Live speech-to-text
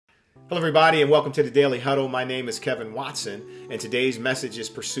Hello, everybody, and welcome to the Daily Huddle. My name is Kevin Watson, and today's message is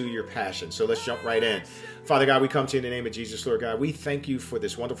Pursue Your Passion. So let's jump right in. Father God, we come to you in the name of Jesus, Lord God. We thank you for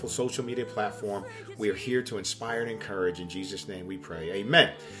this wonderful social media platform. We are here to inspire and encourage. In Jesus' name we pray.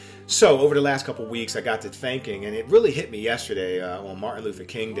 Amen. So over the last couple of weeks, I got to thinking, and it really hit me yesterday on Martin Luther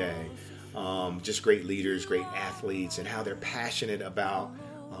King Day. Just great leaders, great athletes, and how they're passionate about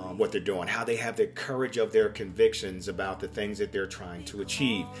what they're doing, how they have the courage of their convictions about the things that they're trying to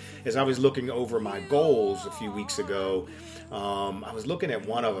achieve. As I was looking over my goals a few weeks ago, I was looking at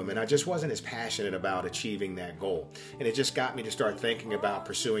one of them and I just wasn't as passionate about achieving that goal. And it just got me to start thinking about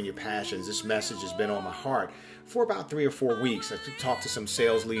pursuing your passions. This message has been on my heart for about 3 or 4 weeks. I've talked to some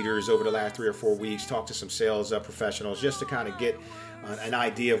sales leaders over the last 3 or 4 weeks, talked to some sales professionals just to kind of get an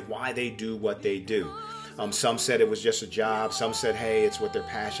idea of why they do what they do. Some said it was just a job. Some said, hey, it's what they're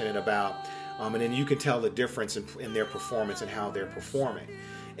passionate about. And then you can tell the difference in their performance and how they're performing.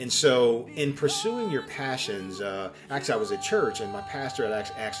 And so in pursuing your passions, actually I was at church and my pastor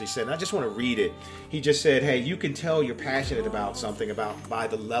had actually said, and I just want to read it. He just said, hey, you can tell you're passionate about something by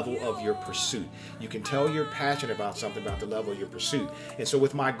the level of your pursuit. You can tell you're passionate about something about the level of your pursuit. And so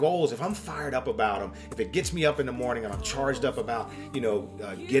with my goals, if I'm fired up about them, if it gets me up in the morning and I'm charged up about,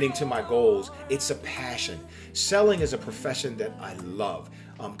 getting to my goals, it's a passion. Selling is a profession that I love.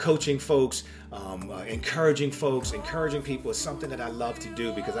 Coaching folks, encouraging people is something that I love to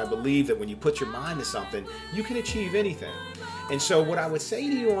do because I believe that when you put your mind to something, you can achieve anything. And so what I would say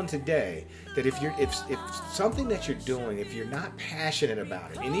to you on today, that if something that you're doing, if you're not passionate about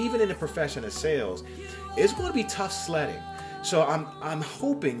it, and even in the profession of sales, it's going to be tough sledding. So I'm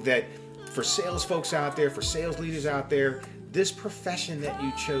hoping that for sales folks out there, for sales leaders out there, this profession that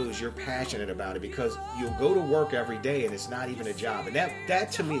you chose, you're passionate about it because you'll go to work every day and it's not even a job. And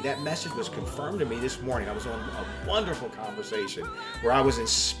that to me, that message was confirmed to me this morning. I was on a wonderful conversation where I was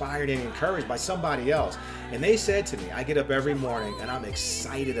inspired and encouraged by somebody else. And they said to me, I get up every morning and I'm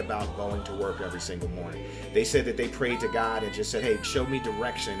excited about going to work every single morning. They said that they prayed to God and just said, hey, show me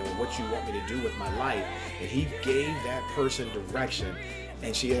direction on what you want me to do with my life. And He gave that person direction.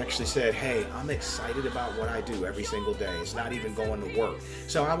 And she actually said, hey, I'm excited about what I do every single day. It's not even going to work.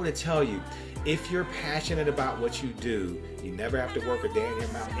 So I want to tell you, if you're passionate about what you do, you never have to work a day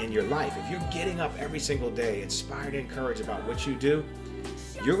in your life. If you're getting up every single day, inspired and encouraged about what you do,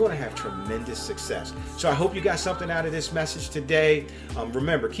 you're going to have tremendous success. So I hope you got something out of this message today.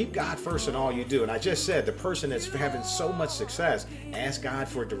 Remember, keep God first in all you do. And I just said, the person that's having so much success, ask God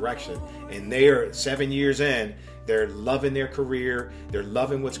for direction. And they are 7 years in, they're loving their career, they're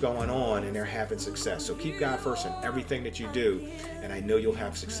loving what's going on, and they're having success. So keep God first in everything that you do, and I know you'll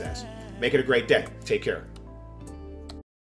have success. Make it a great day. Take care.